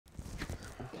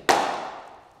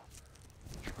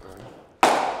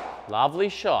Lovely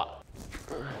shot.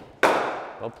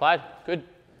 Well played. Good.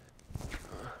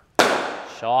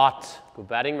 Shot. Good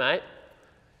batting, mate.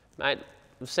 Mate,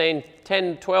 we've seen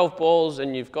 10, 12 balls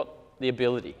and you've got the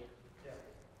ability.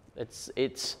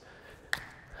 It's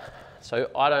so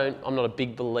I'm not a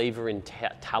big believer in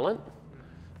talent.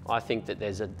 I think that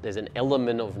there's an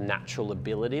element of natural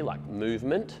ability, like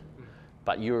movement,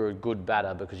 but you're a good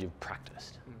batter because you've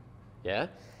practiced. Yeah?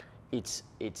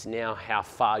 It's now how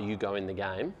far you go in the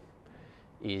game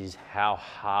is how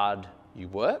hard you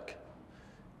work,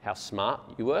 how smart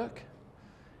you work,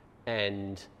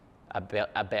 and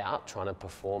about trying to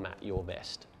perform at your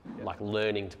best, like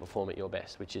learning to perform at your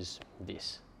best, which is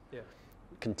this. Yeah.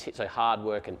 So hard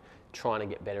work and trying to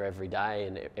get better every day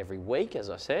and every week, as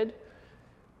I said,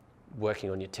 working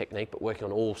on your technique, but working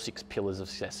on all 6 pillars of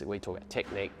success that we talk about: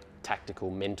 technique, tactical,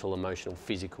 mental, emotional,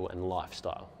 physical, and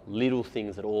lifestyle. Little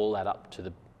things that all add up to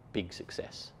the big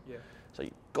success. Yeah. So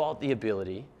you've got the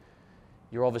ability,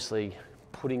 you're obviously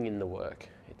putting in the work.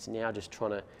 It's now just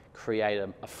trying to create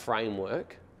a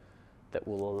framework that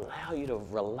will allow you to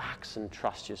relax and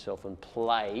trust yourself and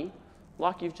play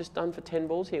like you've just done for 10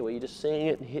 balls here, where you're just seeing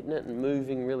it and hitting it and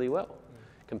moving really well,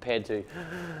 compared to,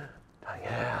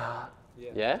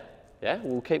 yeah?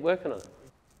 We'll keep working on it.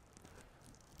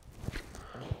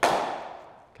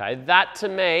 Okay, that to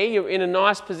me, you're in a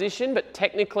nice position, but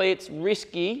technically it's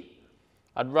risky.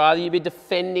 I'd rather you be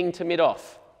defending to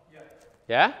mid-off.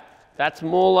 Yeah? That's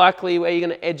more likely where you're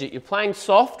going to edge it. You're playing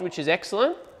soft, which is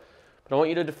excellent, but I want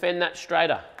you to defend that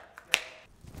straighter.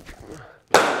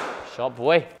 Shot,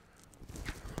 boy.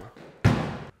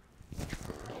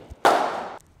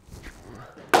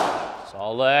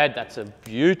 Solid. That's a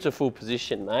beautiful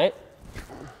position, mate.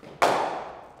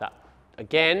 That,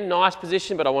 again, nice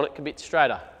position, but I want it a bit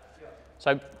straighter.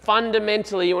 So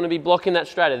fundamentally, you want to be blocking that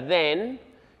straighter. Then,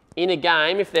 in a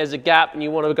game, if there's a gap and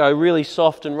you want to go really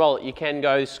soft and roll it, you can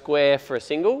go square for a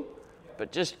single,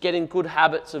 but just get in good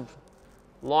habits of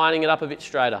lining it up a bit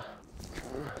straighter.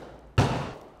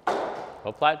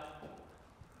 Well played.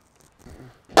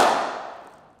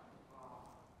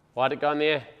 Why'd it go in the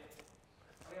air?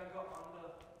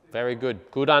 Very good.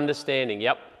 Good understanding.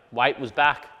 Yep. Weight was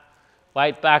back.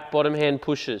 Weight back, bottom hand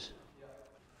pushes.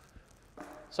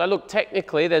 So look,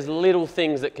 technically, there's little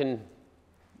things that can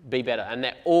be better, and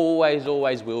there always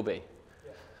will be.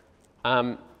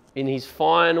 In his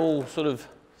final sort of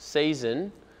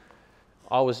season,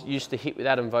 I was used to hit with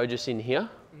Adam Voges in here.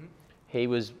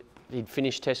 He'd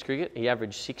finished Test cricket. He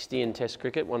averaged 60 in Test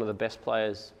cricket, one of the best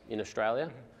players in Australia,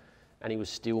 and he was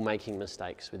still making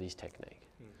mistakes with his technique.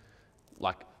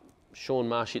 Like Sean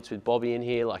Marsh hits with Bobby in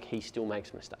here, like he still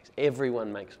makes mistakes.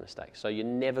 Everyone makes mistakes, so you're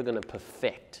never going to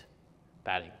perfect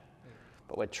batting,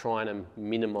 but we're trying to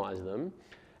minimise them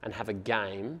and have a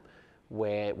game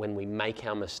where when we make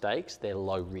our mistakes, they're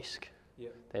low risk.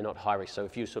 They're not high risk. So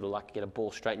if you sort of like get a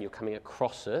ball straight and you're coming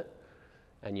across it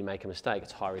and you make a mistake,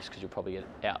 it's high risk because you'll probably get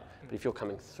it out. But if you're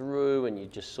coming through and you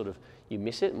just sort of, you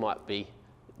miss it, might be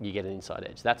you get an inside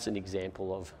edge. That's an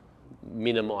example of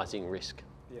minimising risk.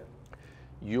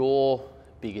 Your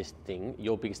biggest thing,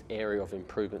 your biggest area of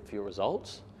improvement for your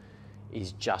results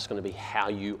is just going to be how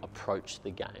you approach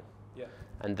the game.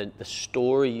 And the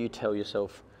story you tell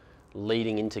yourself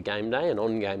leading into game day and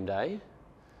on game day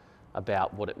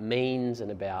about what it means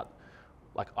and about,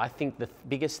 like, I think the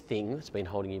biggest thing that's been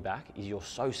holding you back is you're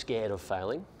so scared of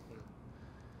failing,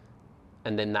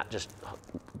 and then that just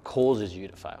causes you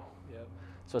to fail.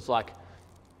 So it's like,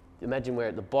 imagine we're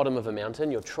at the bottom of a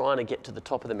mountain, you're trying to get to the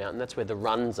top of the mountain, that's where the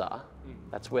runs are,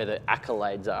 that's where the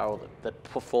accolades are, or the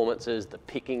performances, the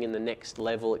picking in the next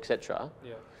level, etc.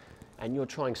 And you're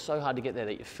trying so hard to get there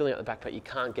that you're filling up the backpack, you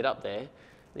can't get up there.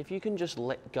 And if you can just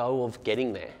let go of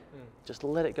getting there, just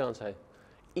let it go and say,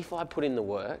 if I put in the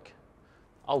work,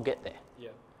 I'll get there.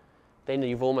 Then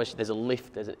you've almost, there's a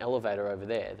lift, there's an elevator over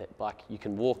there that like you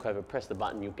can walk over, press the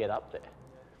button, you'll get up there.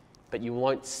 But you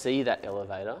won't see that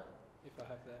elevator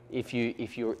if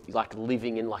you're like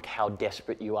living in like how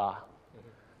desperate you are.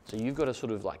 So you've got to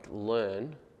sort of like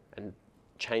learn and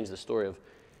change the story of,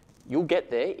 you'll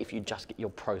get there if you just get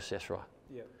your process right.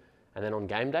 And then on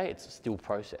game day, it's still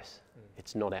process.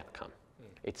 It's not outcome.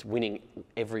 It's winning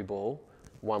every ball,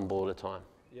 one ball at a time.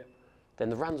 Then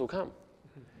the runs will come.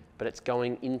 But it's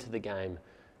going into the game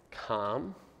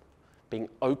calm, being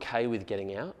okay with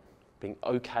getting out, being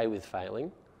okay with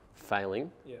failing.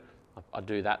 I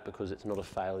do that because it's not a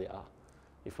failure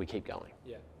if we keep going.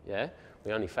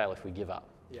 We only fail if we give up.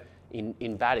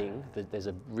 In batting, there's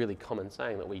a really common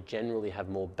saying that we generally have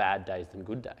more bad days than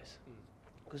good days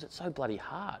because it's so bloody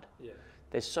hard.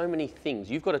 There's so many things.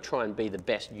 You've got to try and be the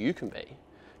best you can be,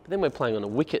 but then we're playing on a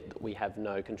wicket that we have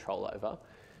no control over.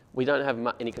 We don't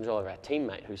have any control over our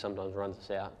teammate who sometimes runs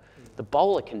us out. The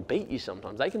bowler can beat you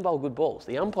sometimes. They can bowl good balls.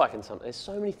 The umpire can sometimes. There's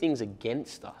so many things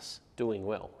against us doing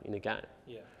well in a game.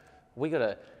 Yeah. We got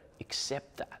to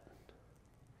accept that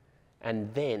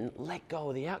and then let go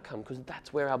of the outcome, because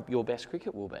that's where your best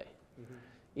cricket will be.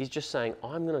 Is just saying,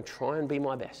 I'm going to try and be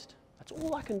my best. That's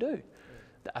all I can do.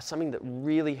 That's something that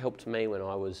really helped me when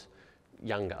I was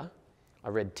younger. I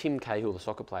read Tim Cahill, the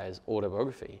soccer player's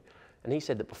autobiography, and he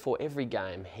said that before every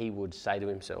game, he would say to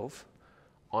himself,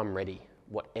 I'm ready.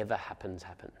 Whatever happens,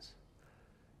 happens.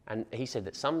 And he said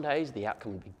that some days the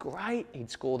outcome would be great. He'd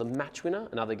score the match winner,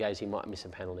 and other days he might miss a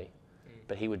penalty.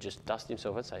 But he would just dust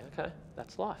himself and say, okay,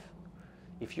 that's life.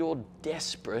 If you're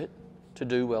desperate to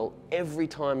do well every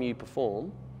time you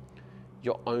perform,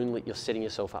 you're setting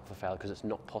yourself up for failure, because it's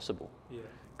not possible. Yeah.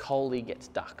 Kohli gets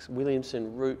ducks.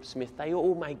 Williamson, Root, Smith, they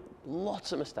all make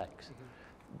lots of mistakes.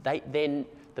 Then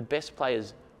the best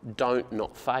players don't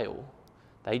not fail.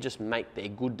 They just make their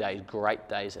good days great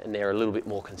days, and they're a little bit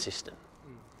more consistent.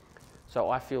 So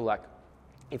I feel like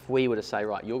if we were to say,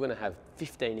 right, you're going to have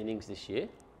 15 innings this year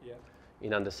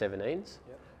in under 17s,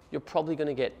 you're probably going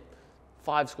to get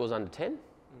 5 scores under 10.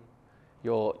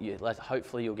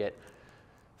 Hopefully you'll get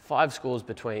 5 scores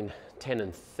between 10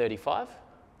 and 35.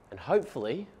 And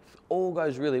hopefully, if all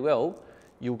goes really well,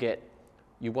 you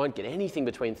won't get anything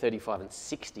between 35 and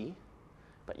 60,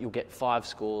 but you'll get 5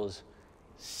 scores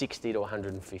 60 to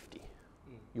 150.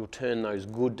 You'll turn those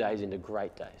good days into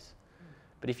great days.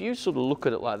 But if you sort of look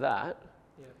at it like that,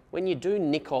 when you do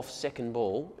nick off second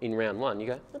ball in round 1, you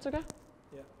go, that's okay.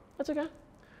 That's okay.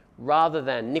 Rather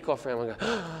than nick off round 1 and go,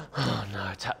 oh no,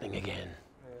 it's happening again.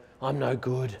 I'm no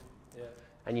good.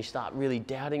 And you start really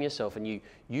doubting yourself, and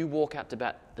you walk out to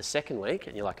bat the second week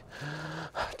and you're like,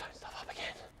 don't stop up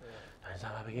again. Don't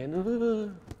stop up again.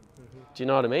 Do you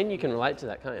know what I mean? You can relate to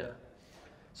that, can't you?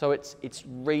 So it's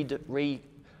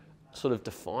sort of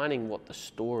defining what the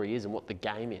story is and what the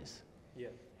game is.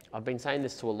 I've been saying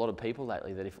this to a lot of people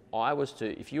lately, that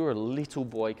if you were a little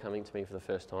boy coming to me for the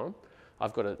first time,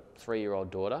 I've got a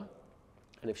 3-year-old daughter,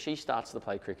 and if she starts to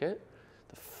play cricket,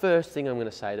 the first thing I'm going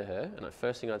to say to her, and the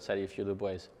first thing I'd say to you if you're a little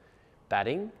boy, is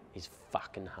batting is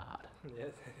fucking hard.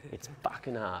 It's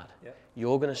fucking hard.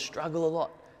 You're going to struggle a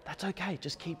lot. That's okay.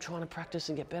 Just keep trying to practice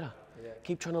and get better.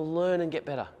 Keep trying to learn and get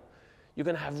better. You're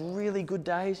going to have really good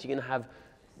days. You're going to have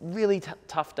really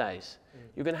tough days.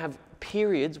 You're going to have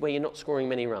periods where you're not scoring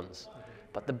many runs.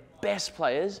 But the best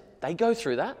players, they go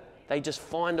through that. They just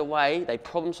find a way, they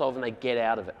problem solve, and they get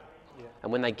out of it.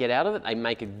 And when they get out of it, they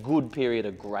make a good period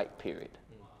a great period.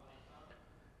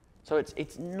 So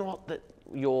it's not that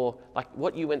like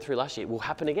what you went through last year will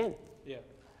happen again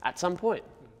at some point.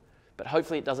 But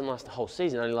hopefully it doesn't last the whole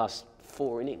season, it only lasts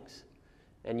 4 innings.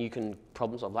 And you can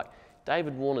problem solve. Like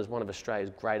David Warner's one of Australia's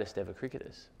greatest ever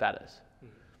batters.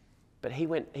 But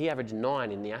he averaged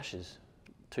 9 in the Ashes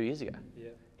 2 years ago.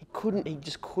 He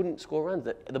just couldn't score runs.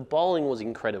 The bowling was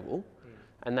incredible,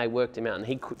 and they worked him out, and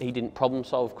he didn't problem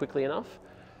solve quickly enough,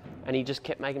 and he just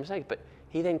kept making mistakes. But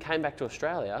he then came back to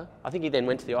Australia. I think he then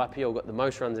went to the IPL, got the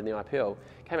most runs in the IPL,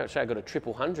 came back to Australia, got a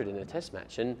 300 in a test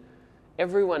match, and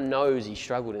everyone knows he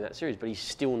struggled in that series, but he's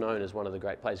still known as one of the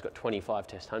great players. He's got 25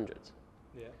 test hundreds.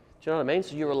 Do you know what I mean?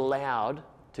 So you're allowed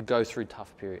to go through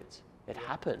tough periods. It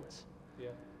happens.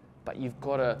 But you've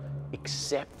got to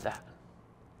accept that.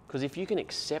 Because if you can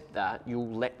accept that,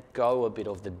 you'll let go a bit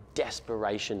of the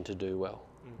desperation to do well.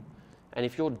 And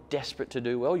if you're desperate to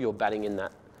do well, you're batting in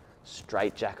that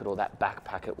straitjacket or that back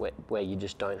packet where you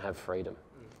just don't have freedom.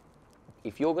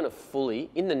 If you're going to fully,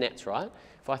 in the nets, right?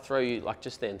 If I throw you, like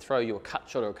just then, throw you a cut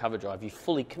shot or a cover drive, you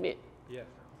fully commit.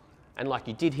 And like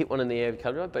you did hit one in the air with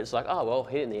cover drive, but it's like, oh, well,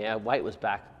 hit it in the air, weight was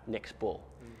back, next ball.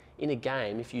 In a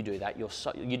game, if you do that,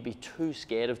 you'd be too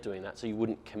scared of doing that, so you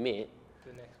wouldn't commit.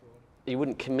 You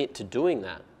wouldn't commit to doing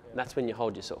that. That's when you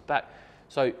hold yourself back.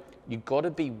 So you've got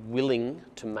to be willing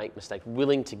to make mistakes,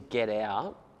 willing to get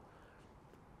out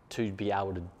to be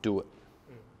able to do it.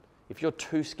 If you're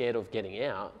too scared of getting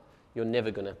out, you're never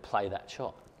going to play that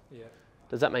shot.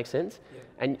 Does that make sense?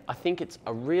 And I think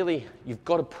you've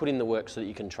got to put in the work so that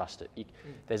you can trust it.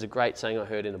 There's a great saying I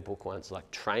heard in a book once, like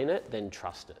train it, then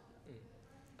trust it.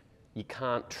 You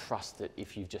can't trust it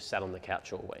if you've just sat on the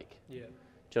couch all week. Do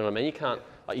you know what I mean? You can't,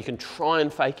 like you can try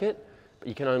and fake it, but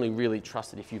you can only really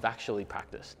trust it if you've actually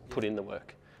practiced, put in the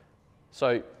work.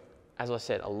 So, as I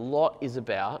said, a lot is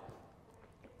about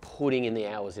putting in the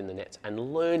hours in the nets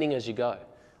and learning as you go.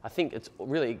 I think it's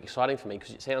really exciting for me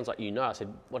because it sounds like I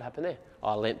said, what happened there?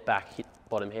 I leant back, hit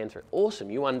bottom hand through.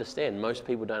 Awesome, you understand. Most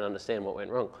people don't understand what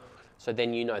went wrong. So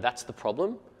then that's the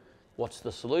problem. What's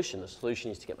the solution? The solution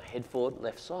is to get my head forward,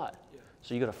 left side. Yeah.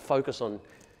 So you've got to focus on,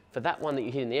 for that one that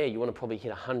you hit in the air, you want to probably hit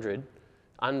 100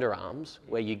 underarms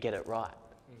where you get it right.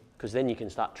 Because then you can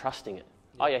start trusting it.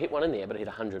 Oh yeah, I hit one in the air, but I hit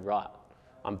 100 right.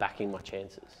 I'm backing my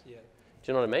chances. Yeah. Do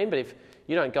you know what I mean? But if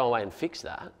you don't go away and fix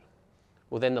that,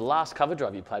 well then the last cover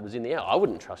drive you played was in the air. I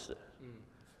wouldn't trust it.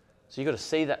 So you've got to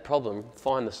see that problem,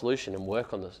 find the solution and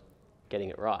work on this, getting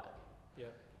it right. Yeah.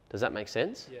 Does that make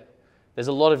sense? Yeah. There's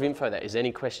a lot of info there. Is there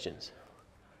any questions?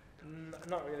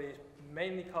 Not really. It's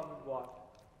mainly covered what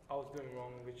I was doing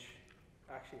wrong, which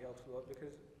actually helps a lot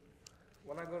because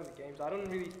when I go to the games, I don't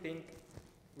really think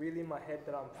really in my head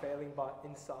that I'm failing, but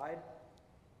inside,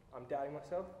 I'm doubting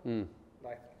myself.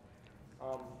 Like,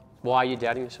 Why are you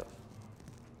doubting yourself?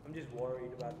 I'm just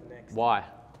worried about the next. Why?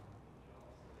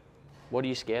 What are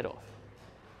you scared of?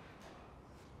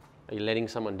 Are you letting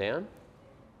someone down?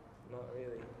 Not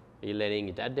really. Are you letting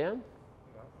your dad down?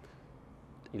 No.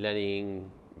 Are you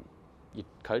letting your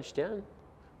coach down?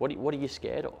 What are you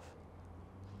scared of?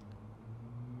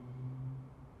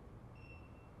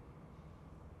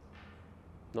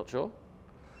 Not sure?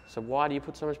 So why do you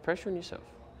put so much pressure on yourself?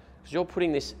 Because you're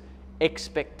putting this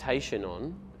expectation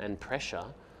on and pressure.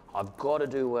 I've got to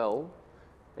do well.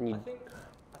 And you.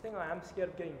 I think I am scared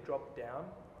of getting dropped down.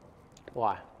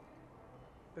 Why?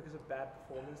 Because of bad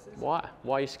performances. Why?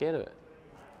 Why are you scared of it?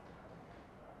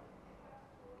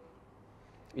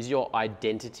 Is your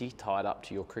identity tied up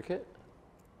to your cricket?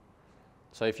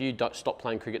 So if you stop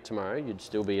playing cricket tomorrow, you'd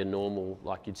still be a normal,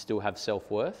 like you'd still have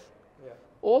self-worth? Yeah.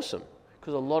 Awesome.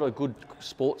 Because a lot of good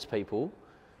sports people,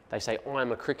 they say,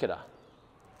 I'm a cricketer.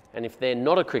 And if they're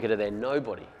not a cricketer, they're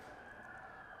nobody.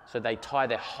 So they tie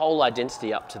their whole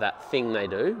identity up to that thing they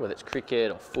do, whether it's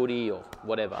cricket or footy or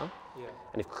whatever. Yeah.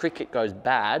 And if cricket goes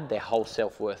bad, their whole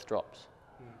self-worth drops.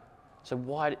 So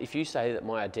why, if you say that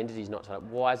my identity is not tied up,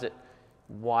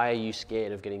 why are you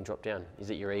scared of getting dropped down? Is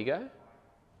it your ego?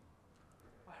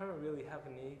 I don't really have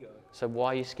an ego. So why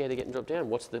are you scared of getting dropped down?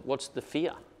 What's the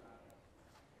fear?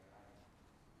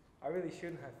 I really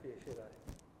shouldn't have fear, should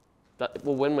I?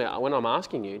 Well, when I'm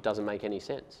asking you, it doesn't make any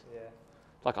sense. Yeah.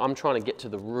 Like I'm trying to get to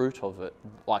the root of it.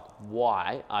 Like,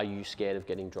 why are you scared of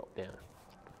getting dropped down?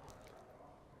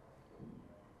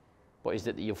 What is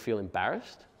it that you'll feel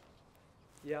embarrassed?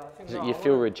 Yeah, I think. Is it you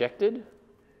feel rejected?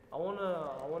 I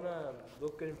wanna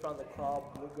look good in front of the club.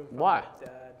 Look good in front Why? of my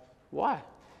dad. Why?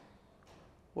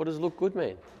 What does look good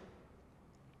mean?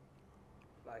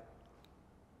 Like.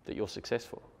 That you're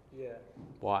successful. Yeah.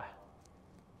 Why?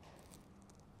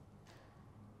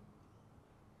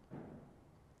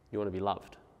 You want to be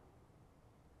loved.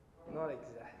 Not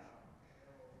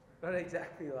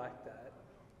exactly like that.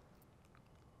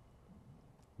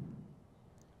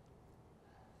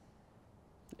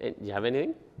 Do you have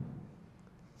anything?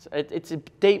 It's a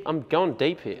deep. I'm going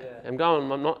deep here. Yeah. I'm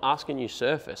not asking you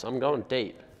surface. I'm going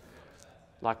deep.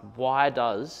 Like,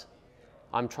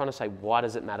 I'm trying to say, why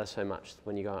does it matter so much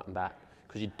when you go out and bat?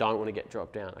 Because you don't want to get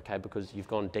dropped down, okay? Because you've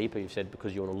gone deeper. You've said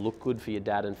because you want to look good for your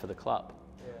dad and for the club.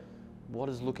 Yeah. What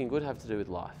does looking good have to do with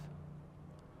life?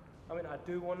 I mean, I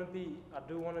do want to be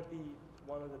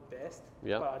one of the best.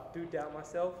 Yeah. But I do doubt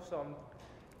myself. So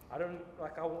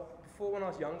before when I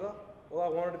was younger, all I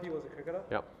wanted to be was a cricketer.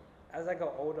 Yep. As I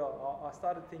got older, I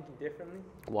started thinking differently.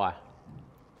 Why?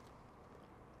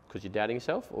 Because you're doubting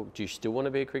yourself, or do you still want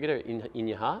to be a cricketer in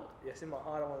your heart? Yes, in my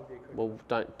heart, I want to be a cricketer.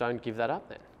 Well, don't give that up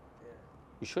then. Yeah.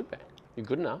 You should be. You're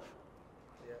good enough.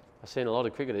 Yeah. I've seen a lot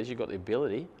of cricketers. You've got the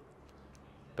ability,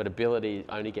 but ability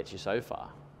only gets you so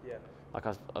far. Yeah. Like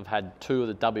I've had two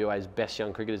of the WA's best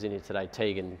young cricketers in here today,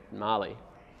 Teague and Marley.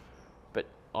 But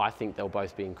I think they'll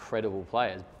both be incredible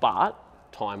players. But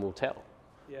time will tell.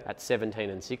 Yeah. At 17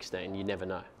 and 16, you never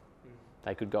know.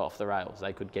 They could go off the rails.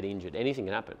 They could get injured. Anything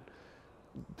can happen.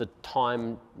 The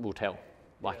time will tell.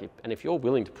 And if you're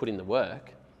willing to put in the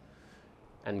work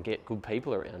and get good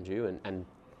people around you and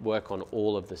work on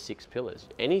all of the 6 pillars,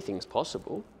 anything's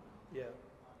possible. Yeah.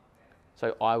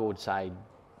 So I would say,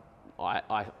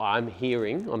 I'm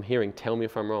hearing, tell me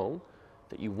if I'm wrong,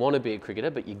 that you want to be a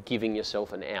cricketer, but you're giving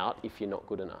yourself an out if you're not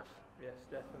good enough. Yes,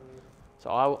 definitely. So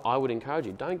I would encourage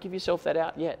you, don't give yourself that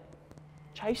out yet.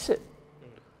 Chase it.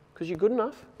 Because you're good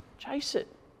enough, chase it.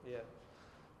 Yeah.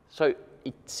 So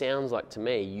it sounds like to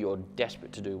me you're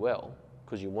desperate to do well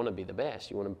because you want to be the best.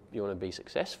 You want to be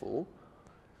successful.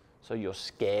 So you're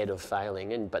scared of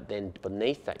failing, but then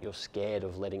beneath that you're scared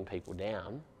of letting people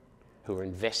down who are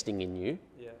investing in you.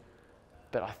 Yeah.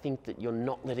 But I think that you're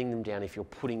not letting them down if you're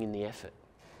putting in the effort.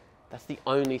 That's the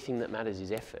only thing that matters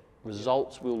is effort.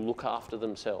 Results will look after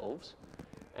themselves,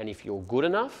 and if you're good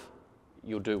enough,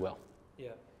 you'll do well.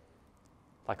 Yeah.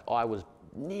 Like I was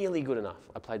nearly good enough.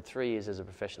 I played 3 years as a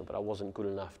professional, but I wasn't good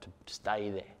enough to stay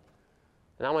there.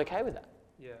 And I'm okay with that.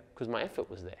 Yeah. Because my effort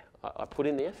was there. I put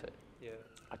in the effort. Yeah.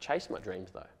 I chased my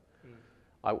dreams though.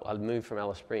 I moved from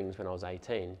Alice Springs when I was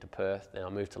 18 to Perth, then I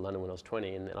moved to London when I was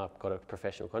 20, and then I got a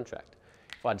professional contract.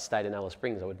 If I'd stayed in Alice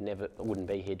Springs, I wouldn't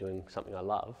be here doing something I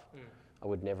love. I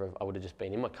would have just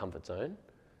been in my comfort zone,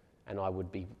 and I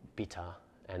would be bitter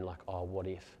and like, oh, what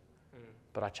if?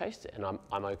 But I chased it, and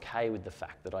I'm okay with the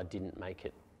fact that I didn't make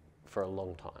it for a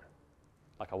long time.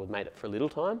 Like I would made it for a little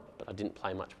time, but I didn't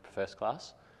play much for first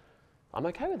class. I'm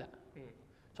okay with that.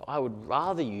 So I would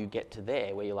rather you get to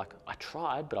there where you're like, I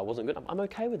tried, but I wasn't good. I'm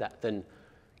okay with that than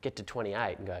get to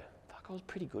 28 and go, fuck, I was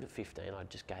pretty good at 15. I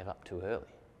just gave up too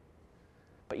early.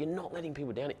 But you're not letting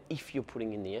people down if you're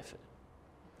putting in the effort.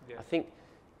 Yeah. I think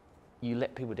you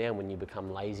let people down when you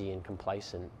become lazy and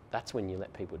complacent. That's when you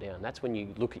let people down. That's when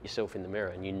you look at yourself in the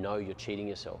mirror and you know you're cheating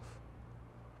yourself.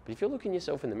 But if you're looking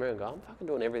yourself in the mirror and go, I'm fucking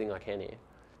doing everything I can here.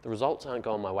 The results aren't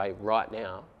going my way right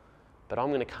now, but I'm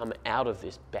going to come out of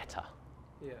this better.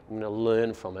 Yeah. I'm going to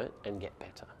learn from it and get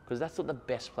better. Because that's what the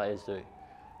best players do.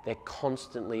 They're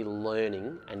constantly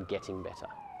learning and getting better.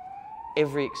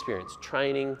 Every experience,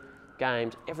 training,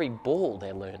 games, every ball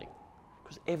they're learning.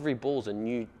 Because every ball's a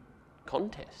new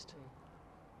contest.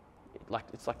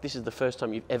 It's like this is the first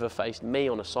time you've ever faced me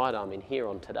on a sidearm in here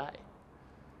on today.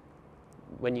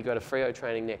 When you go to Freo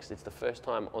training next, it's the first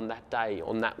time on that day,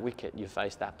 on that wicket, you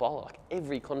face that bowler. Like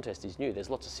every contest is new. There's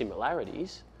lots of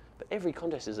similarities, but every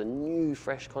contest is a new,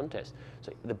 fresh contest.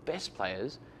 So the best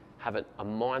players have a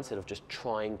mindset of just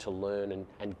trying to learn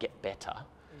and get better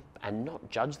and not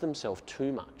judge themselves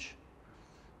too much.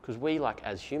 Because we, like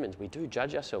as humans, we do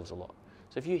judge ourselves a lot.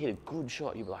 So if you hit a good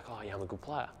shot, you'll be like, oh yeah, I'm a good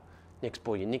player. Next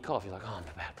ball you nick off, you're like, oh, I'm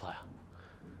a bad player.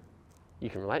 You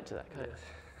can relate to that, can't you?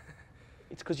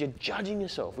 It's because you're judging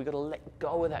yourself. We've got to let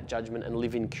go of that judgment and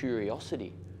live in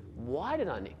curiosity. Why did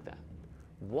I nick that?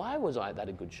 Why was I that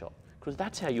a good shot? Because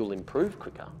that's how you'll improve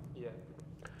quicker. Yeah.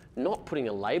 Not putting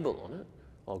a label on it,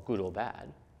 or good or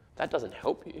bad. That doesn't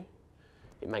help you.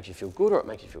 It makes you feel good or it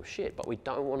makes you feel shit, but we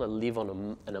don't want to live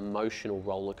on an emotional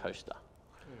roller coaster.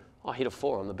 I hit a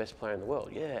 4, I'm the best player in the world.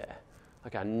 Yeah.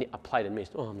 Okay, I played and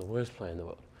missed. Oh, I'm the worst player in the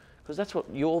world. Because that's what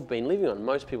you've been living on.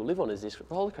 Most people live on is this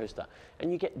roller coaster.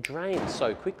 And you get drained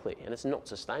so quickly and it's not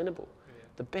sustainable. Yeah.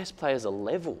 The best players are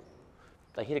level.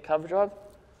 They hit a cover drive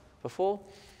before,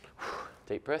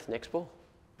 deep breath, next ball.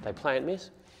 They play and miss.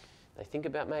 They think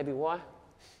about maybe why,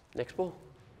 next ball.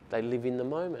 They live in the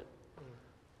moment.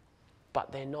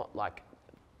 But they're not like,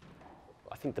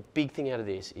 I think the big thing out of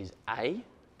this is A,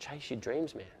 chase your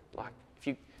dreams, man. Like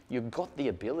if you've got the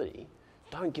ability,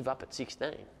 don't give up at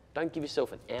 16. Don't give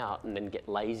yourself an out and then get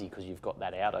lazy because you've got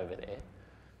that out over there.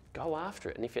 Go after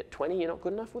it. And if at 20 you're not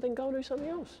good enough, well then go and do something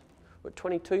else. Or at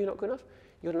 22 you're not good enough,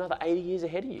 you've got another 80 years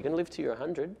ahead of you. You're going to live till you're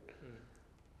 100.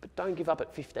 But don't give up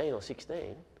at 15 or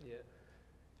 16. Yeah.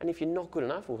 And if you're not good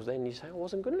enough, well then you say, I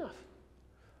wasn't good enough.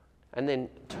 And then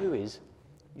 2 is,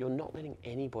 you're not letting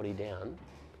anybody down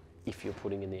if you're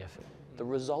putting in the effort. The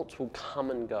results will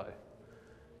come and go.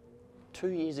 2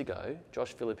 years ago,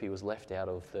 Josh Philippe was left out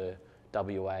of the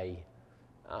WA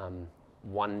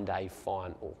one-day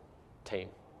final team.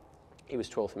 He was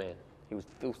 12th man. He was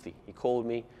filthy. He called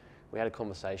me. We had a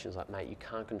conversation. He's like, mate, you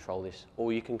can't control this.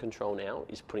 All you can control now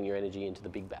is putting your energy into the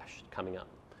Big Bash coming up.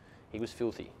 He was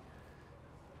filthy.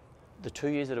 The 2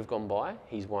 years that have gone by,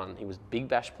 he's won. He was Big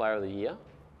Bash Player of the Year.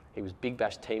 He was Big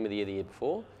Bash Team of the Year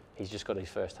before. He's just got his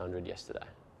first 100 yesterday.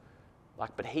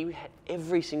 But he had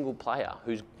every single player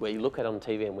where you look at on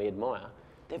TV and we admire,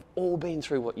 they've all been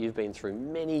through what you've been through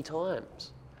many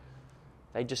times.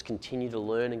 They just continue to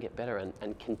learn and get better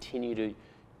and continue to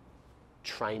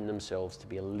train themselves to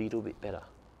be a little bit better.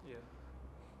 Yeah.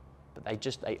 But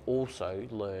they also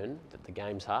learn that the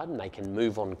game's hard and they can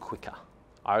move on quicker.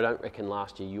 I don't reckon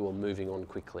last year you were moving on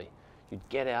quickly. You'd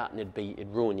get out and it'd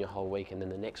ruin your whole week, and then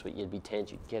the next week you'd be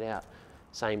tense, you'd get out,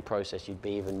 same process, you'd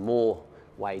be even more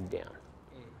weighed down.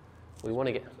 We want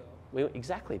to get,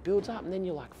 exactly, it builds up and then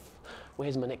you're like,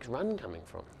 where's my next run coming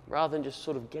from? Rather than just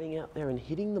sort of getting out there and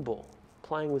hitting the ball,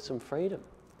 playing with some freedom.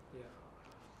 Yeah.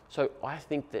 So I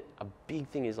think that a big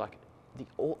thing is like, the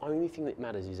only thing that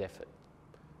matters is effort.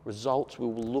 Results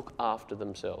will look after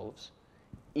themselves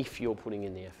if you're putting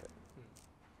in the effort.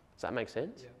 Does that make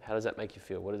sense? Yeah. How does that make you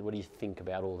feel? What do you think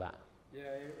about all that? Yeah,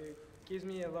 it gives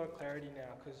me a lot of clarity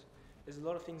now because there's a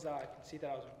lot of things that I can see that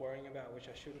I was worrying about which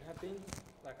I shouldn't have been.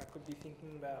 Like I could be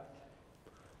thinking about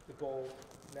the ball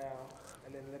now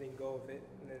and then letting go of it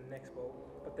and then the next ball.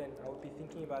 But then I would be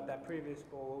thinking about that previous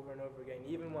ball over and over again.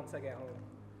 Even once I get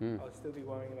home, I would still be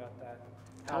worrying about that.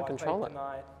 Can't control it.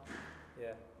 Tonight,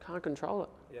 Yeah. Can't control it.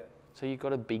 Yeah. So you've got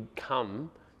to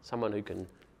become someone who can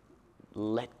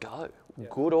let go, Yeah.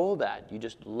 good or bad. You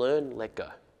just learn, let go.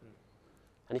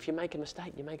 And if you make a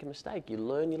mistake, you make a mistake. You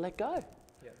learn, you let go.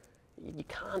 Yeah. You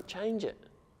can't change it.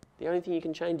 The only thing you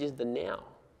can change is the now.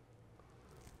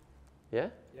 Yeah?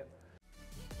 Yep.